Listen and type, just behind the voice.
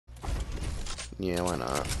Yeah, why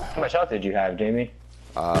not? How much health did you have, Jamie?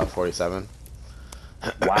 47.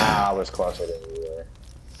 Wow, I was closer than you were.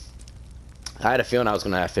 I had a feeling I was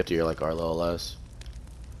gonna have 50 or like or a little less.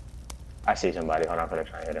 I see somebody. Hold on, I'm gonna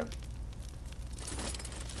try and hit him.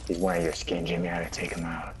 He's wearing your skin, Jimmy. I gotta take him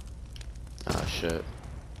out. Oh shit.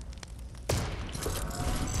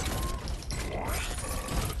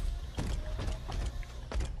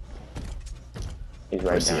 He's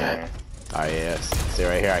right down there. Oh yeah, see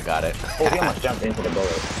right here, I got it. Oh, he almost jumped into the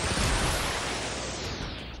bullet.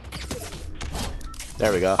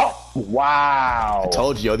 There we go. Oh, wow. I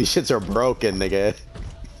told you, yo, these shits are broken, nigga.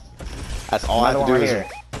 That's all I have to do is.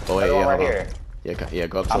 Oh wait, yeah, right hold here. on. Yeah,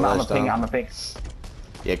 go up to the ledge. I'm a ping.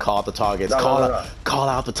 Yeah, call out the targets. Call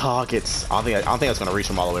out the targets. I don't think I was gonna reach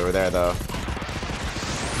them all the way over there though.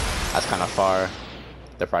 That's kind of far.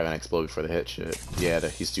 They're probably gonna explode before they hit shit. Yeah,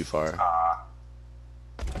 he's too far.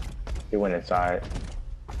 He went inside.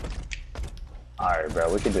 Alright,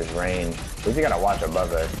 bro, we could just rain. We just gotta watch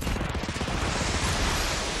above us.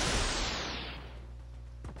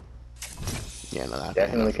 Yeah, no, that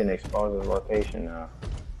definitely can expose his location now.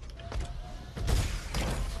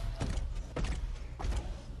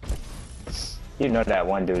 You know that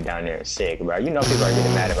one dude down there is sick, bro. You know people are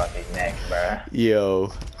getting mad about these necks, bro.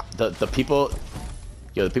 Yo, the people.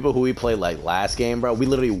 Yo, the people who we played like last game, bro, we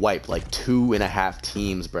literally wiped like 2.5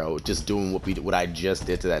 teams, bro, just doing what I just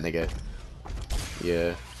did to that nigga.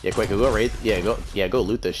 Yeah, quick, go raid. Go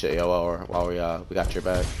loot this shit, yo, while we got your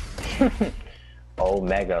back. Oh,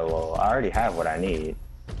 mega lol. I already have what I need.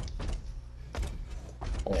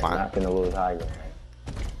 Yeah, I'm not gonna lose high ground.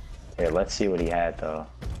 Here, let's see what he had though.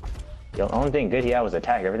 Yo, the only thing good he had was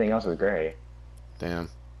attack. Everything else was gray. Damn.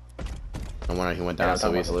 No wonder he went down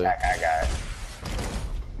so easily.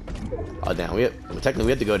 Oh damn, technically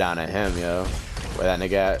we have to go down at him, yo. Where that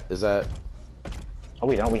nigga at? Is that? Oh,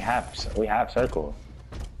 we don't. We have circle.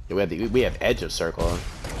 Yeah, we have edge of circle.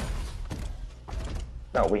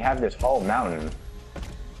 No, we have this whole mountain.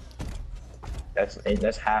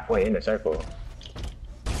 That's halfway in the circle.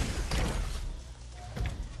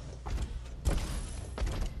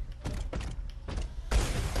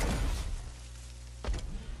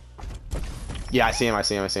 Yeah, I see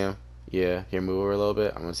him. Yeah, here, move over a little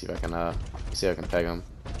bit. I'm gonna see if I can peg him.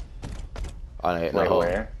 Oh, no,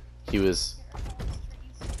 where? He was.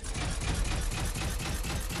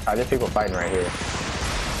 There's people fighting right here. Wait,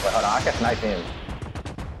 hold on, I can snipe him.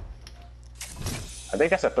 I think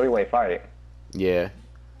that's a 3-way fight. Yeah.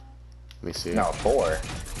 Let me see. No, 4.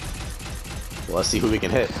 Well, let's see who we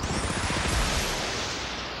can hit.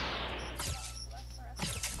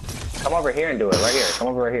 Come over here and do it right here. Come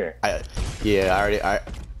over right here.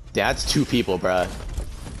 That's 2 people, bruh.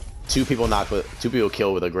 2 people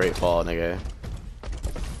kill with a great fall, nigga.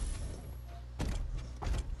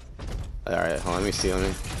 Alright, hold on, let me see. Let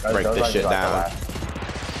me break this shit down.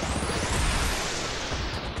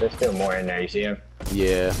 There's still more in there, you see him?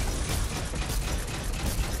 Yeah.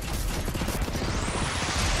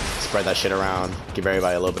 Spread that shit around. Give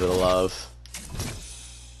everybody a little bit of the love.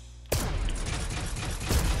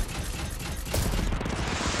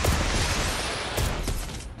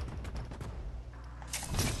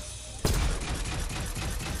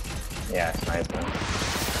 Yeah, sniper.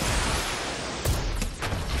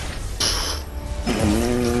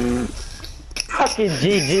 Fucking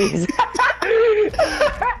GG's.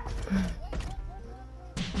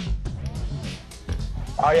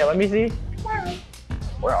 Oh yeah, let me see.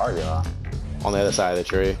 Where are you? On the other side of the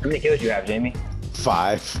tree. How many kills you have, Jamie?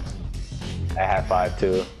 5. I have 5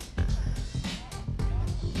 too.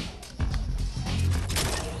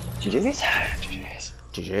 GG's?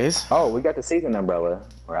 GG's? Oh, we got the season umbrella.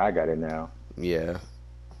 Or I got it now. Yeah.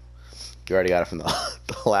 You already got it from the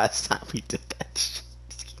last time we did that shit.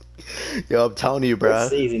 Yo, I'm telling you, bro.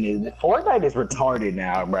 This season is Fortnite is retarded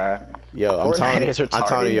now, bro. Yo, I'm telling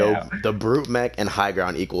you, yo, the brute mech and high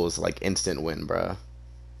ground equals like instant win, bro.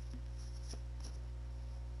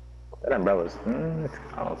 That umbrella's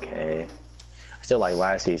okay. I still like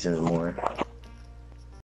last season's more.